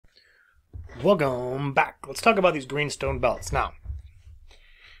Welcome back. Let's talk about these greenstone belts. Now,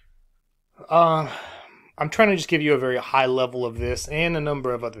 I'm trying to just give you a very high level of this and a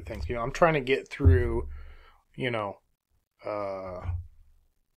number of other things. I'm trying to get through, you know,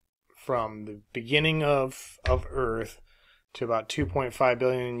 from the beginning of Earth to about 2.5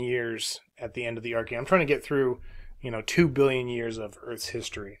 billion years at the end of the Archean. I'm trying to get through, 2 billion years of Earth's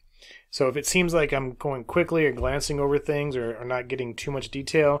history. So if it seems like I'm going quickly or glancing over things or not getting too much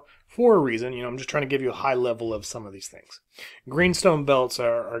detail, for a reason, I'm just trying to give you a high level of some of these things. Greenstone belts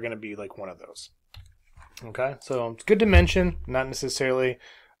are going to be like one of those. Okay, so it's good to mention, not necessarily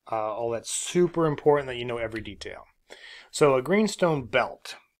all that super important that you know every detail. So a greenstone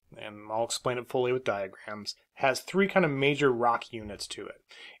belt, and I'll explain it fully with diagrams, has three kind of major rock units to it.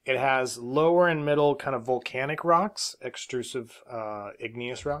 It has lower and middle kind of volcanic rocks, extrusive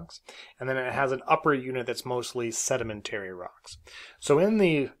igneous rocks, and then it has an upper unit that's mostly sedimentary rocks. So in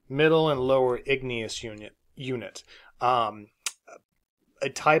the middle and lower igneous unit, a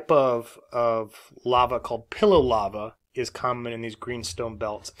type of lava called pillow lava is common in these greenstone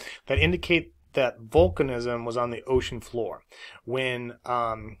belts that indicate that volcanism was on the ocean floor. When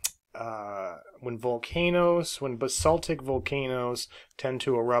basaltic volcanoes tend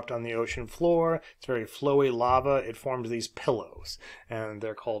to erupt on the ocean floor, it's very flowy lava, it forms these pillows, and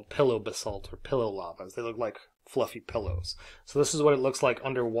they're called pillow basalt or pillow lavas. They look like fluffy pillows. So this is what it looks like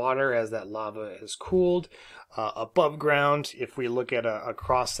underwater as that lava is cooled. Above ground, if we look at a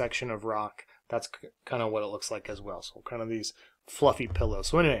cross-section of rock, that's kind of what it looks like as well. So kind of these fluffy pillows.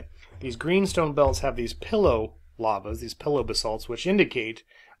 So anyway, these greenstone belts have these pillow lavas, these pillow basalts, which indicate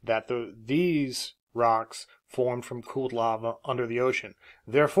that these rocks formed from cooled lava under the ocean.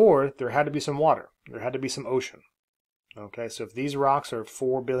 Therefore, there had to be some water. There had to be some ocean. Okay, so if these rocks are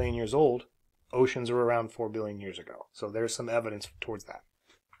 4 billion years old, oceans were around 4 billion years ago. So there's some evidence towards that.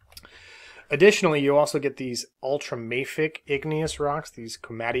 Additionally, you also get these ultramafic igneous rocks, these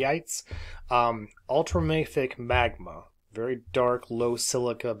komatiites. Ultramafic magma, very dark, low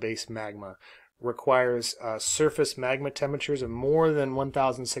silica-based magma, requires surface magma temperatures of more than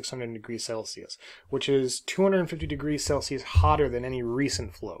 1,600 degrees Celsius, which is 250 degrees Celsius hotter than any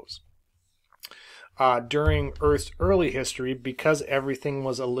recent flows. During Earth's early history, because everything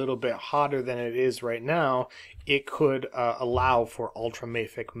was a little bit hotter than it is right now, it could allow for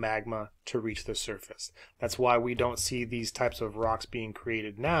ultramafic magma to reach the surface. That's why we don't see these types of rocks being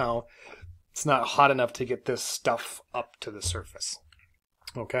created now. It's not hot enough to get this stuff up to the surface.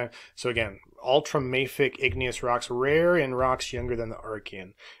 Okay, so again, ultramafic igneous rocks, rare in rocks younger than the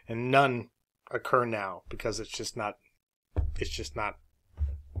Archean, and none occur now because it's just not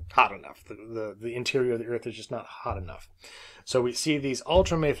hot enough. The interior of the Earth is just not hot enough. So we see these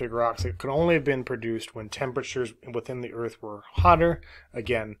ultramafic rocks that could only have been produced when temperatures within the Earth were hotter,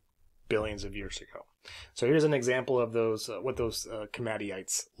 again, billions of years ago. So here's an example of those what those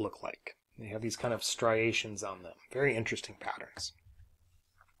komatiites look like. They have these kind of striations on them. Very interesting patterns.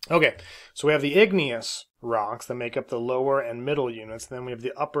 Okay, so we have the igneous rocks that make up the lower and middle units. Then we have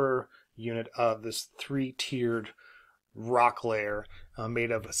the upper unit of this three-tiered rock layer made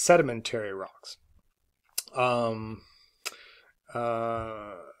of sedimentary rocks.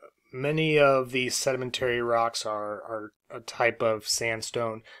 Many of these sedimentary rocks are a type of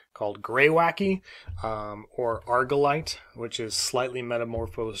sandstone called greywacke or argillite, which is slightly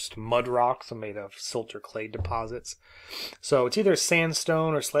metamorphosed mud rocks made of silt or clay deposits. So it's either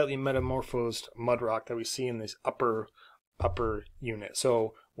sandstone or slightly metamorphosed mud rock that we see in this upper unit.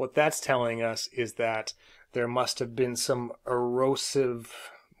 So what that's telling us is that there must have been some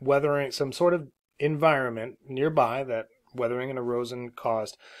erosive weathering, some sort of environment nearby that weathering and erosion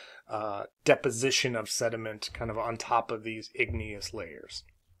caused deposition of sediment kind of on top of these igneous layers.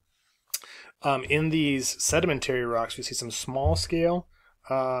 In these sedimentary rocks, we see some small scale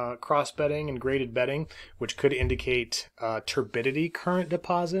cross bedding and graded bedding, which could indicate turbidity current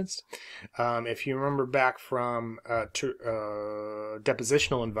deposits. If you remember back from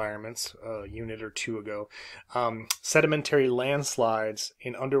depositional environments a unit or two ago, sedimentary landslides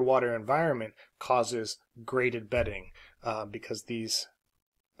in underwater environment causes graded bedding because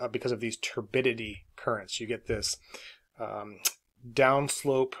of these turbidity currents. You get this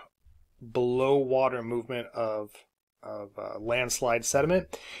downslope below water movement of landslide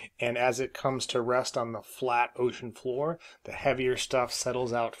sediment, and as it comes to rest on the flat ocean floor, the heavier stuff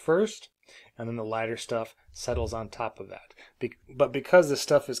settles out first, and then the lighter stuff settles on top of that. But because this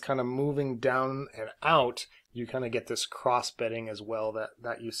stuff is kind of moving down and out, you kind of get this cross bedding as well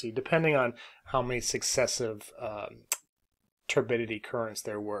that you see, depending on how many successive turbidity currents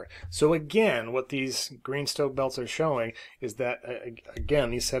there were. So again, what these greenstone belts are showing is that,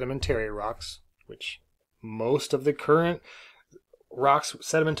 again, these sedimentary rocks, which most of the current rocks,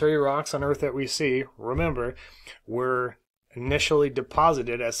 sedimentary rocks on Earth that we see, remember, were initially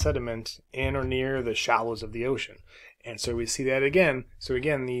deposited as sediment in or near the shallows of the ocean. And so we see that again. So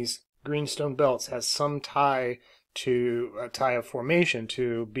again, these greenstone belts has some tie to a tie of formation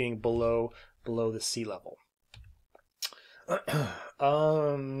to being below the sea level.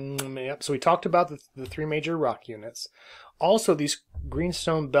 Yep. So we talked about the three major rock units. Also, these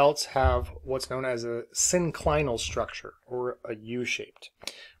greenstone belts have what's known as a synclinal structure, or a U-shaped.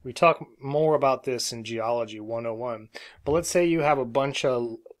 We talk more about this in Geology 101, but let's say you have a bunch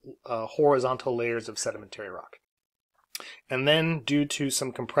of horizontal layers of sedimentary rock. And then, due to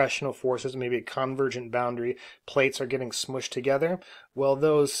some compressional forces, maybe a convergent boundary, plates are getting smushed together. Well,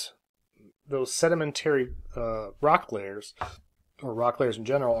 those sedimentary rock layers, or rock layers in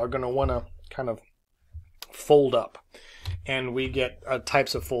general, are going to want to kind of fold up. And we get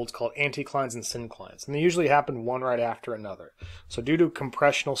types of folds called anticlines and synclines. And they usually happen one right after another. So due to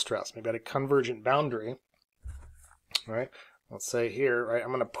compressional stress, maybe at a convergent boundary, right? Let's say here, right, I'm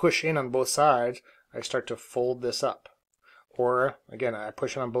going to push in on both sides, I start to fold this up. Or, again, I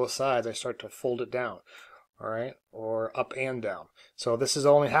push it on both sides, I start to fold it down. All right, or up and down. So this is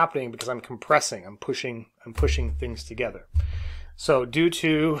only happening because I'm compressing, I'm pushing things together. So due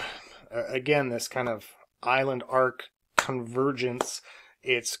to, again, this kind of island arc convergence,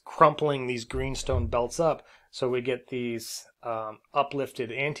 it's crumpling these greenstone belts up. So we get these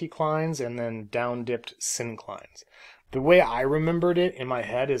uplifted anticlines and then down-dipped synclines. The way I remembered it in my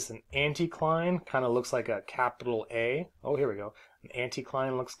head is an anticline kind of looks like a capital A. Oh, here we go. An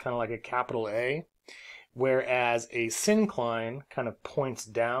anticline looks kind of like a capital A, whereas a syncline kind of points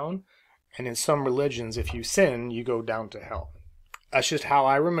down. And in some religions, if you sin, you go down to hell. That's just how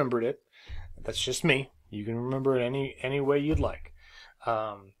I remembered it. That's just me. You can remember it any way you'd like.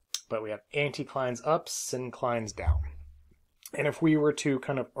 But we have anticlines up, synclines down. And if we were to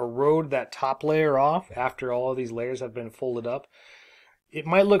kind of erode that top layer off after all of these layers have been folded up, it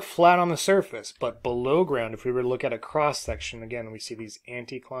might look flat on the surface, but below ground, if we were to look at a cross section, again, we see these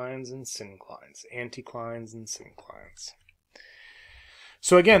anticlines and synclines, anticlines and synclines.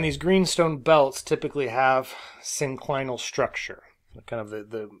 So again, these greenstone belts typically have synclinal structure, kind of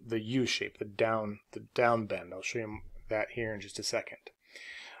the U shape, the down bend. I'll show you that here in just a second.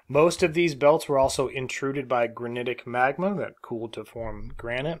 Most of these belts were also intruded by granitic magma that cooled to form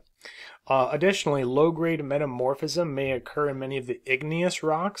granite. Additionally, low-grade metamorphism may occur in many of the igneous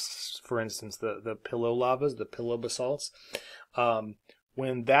rocks, for instance, the pillow lavas, the pillow basalts.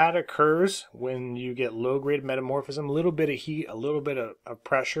 When that occurs, when you get low-grade metamorphism, a little bit of heat, a little bit of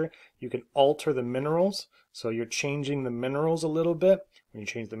pressure, you can alter the minerals. So you're changing the minerals a little bit. When you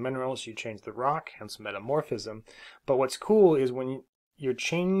change the minerals, you change the rock, hence metamorphism. But what's cool is when you're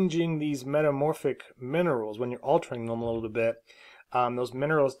changing these metamorphic minerals, when you're altering them a little bit, those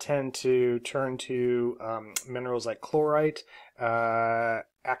minerals tend to turn to minerals like chlorite,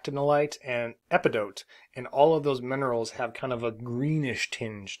 actinolite, and epidote. And all of those minerals have kind of a greenish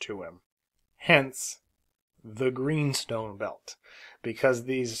tinge to them. Hence, the greenstone belt. Because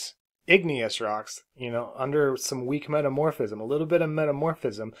these igneous rocks, under some weak metamorphism, a little bit of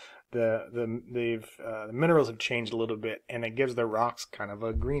metamorphism, the minerals have changed a little bit, and it gives the rocks kind of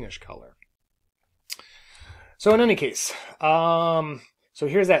a greenish color. So in any case, so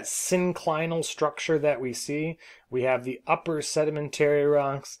here's that synclinal structure that we see. We have the upper sedimentary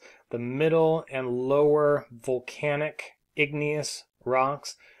rocks, the middle and lower volcanic igneous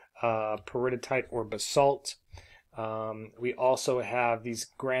rocks, peridotite or basalt. We also have these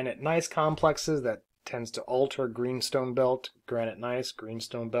granite gneiss complexes that tends to alter greenstone belt, granite gneiss,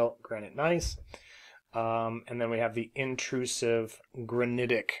 greenstone belt, granite gneiss. And then we have the intrusive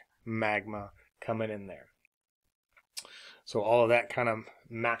granitic magma coming in there. So all of that kind of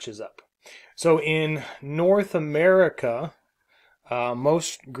matches up. So in North America,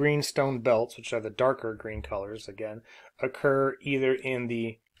 most greenstone belts, which are the darker green colors again, occur either in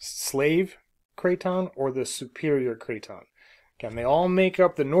the slave craton or the superior craton. Again, they all make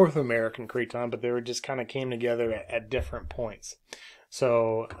up the North American craton, but they were just kind of came together at different points.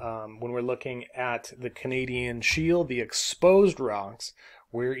 So when we're looking at the Canadian Shield, the exposed rocks,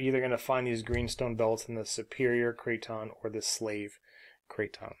 we're either going to find these greenstone belts in the superior craton or the slave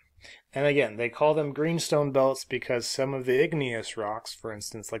craton. And again, they call them greenstone belts because some of the igneous rocks, for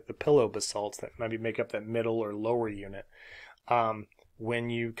instance, like the pillow basalts that maybe make up that middle or lower unit, when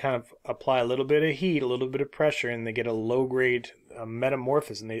you kind of apply a little bit of heat, a little bit of pressure, and they get a low-grade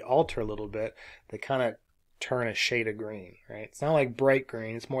metamorphism, they alter a little bit, they kind of turn a shade of green, right? It's not like bright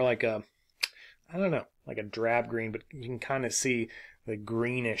green. It's more like a, I don't know, like a drab green, but you can kind of see the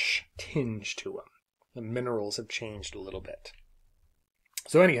greenish tinge to them. The minerals have changed a little bit.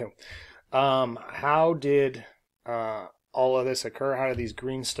 So anywho, how did all of this occur? How did these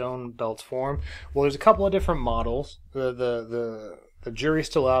greenstone belts form? Well, there's a couple of different models. The jury's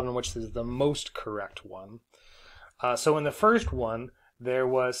still out on which is the most correct one. So in the first one, there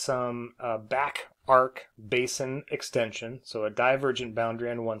was some back arc basin extension, so a divergent boundary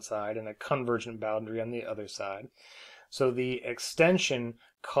on one side and a convergent boundary on the other side. So the extension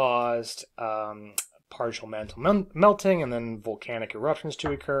caused partial mantle melting and then volcanic eruptions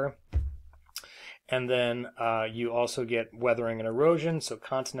to occur. And then you also get weathering and erosion, so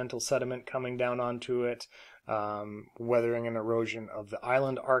continental sediment coming down onto it, weathering and erosion of the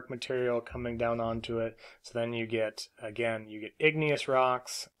island arc material coming down onto it. So then you get, again, you get igneous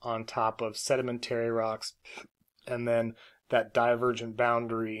rocks on top of sedimentary rocks, and then that divergent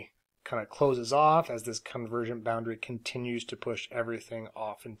boundary kind of closes off as this convergent boundary continues to push everything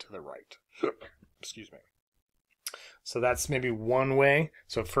off and to the right. Excuse me. So that's maybe one way.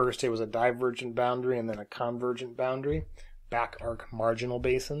 So first it was a divergent boundary and then a convergent boundary, back arc marginal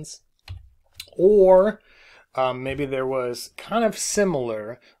basins. Or maybe there was kind of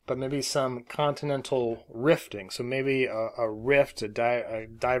similar, but maybe some continental rifting. So maybe a rift, a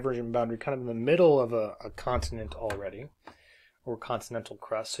divergent boundary kind of in the middle of a continent already, or continental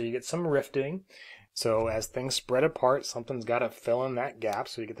crust. So you get some rifting. So as things spread apart, something's got to fill in that gap.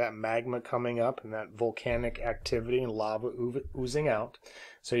 So you get that magma coming up and that volcanic activity and lava oozing out.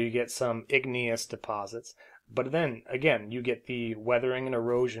 So you get some igneous deposits. But then, again, you get the weathering and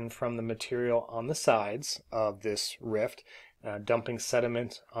erosion from the material on the sides of this rift, dumping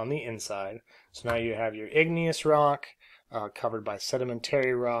sediment on the inside. So now you have your igneous rock covered by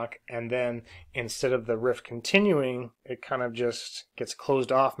sedimentary rock, and then instead of the rift continuing, it kind of just gets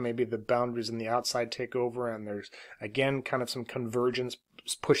closed off. Maybe the boundaries on the outside take over, and there's, again, kind of some convergence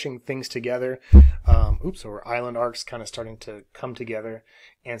pushing things together. Or island arcs kind of starting to come together,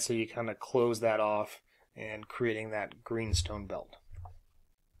 and so you kind of close that off and creating that greenstone belt.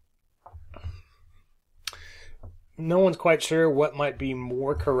 No one's quite sure what might be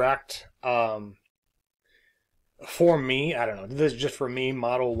more correct. For me, I don't know. This is just for me.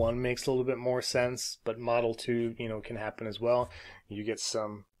 Model 1 makes a little bit more sense, but Model 2, can happen as well. You get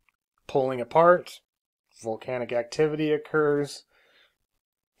some pulling apart, volcanic activity occurs,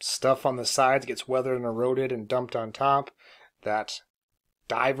 stuff on the sides gets weathered and eroded and dumped on top. That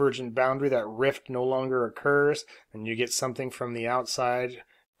divergent boundary, that rift no longer occurs, and you get something from the outside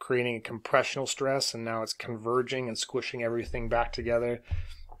creating a compressional stress, and now it's converging and squishing everything back together.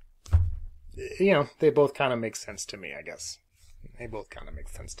 They both kind of make sense to me, I guess. They both kind of make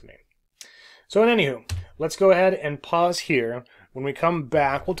sense to me. So, anywho, let's go ahead and pause here. When we come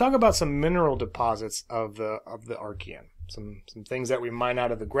back, we'll talk about some mineral deposits of the Archean. Some things that we mine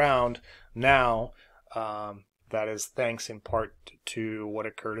out of the ground now. That is thanks in part to what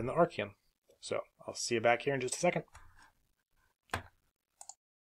occurred in the Archean. So, I'll see you back here in just a second.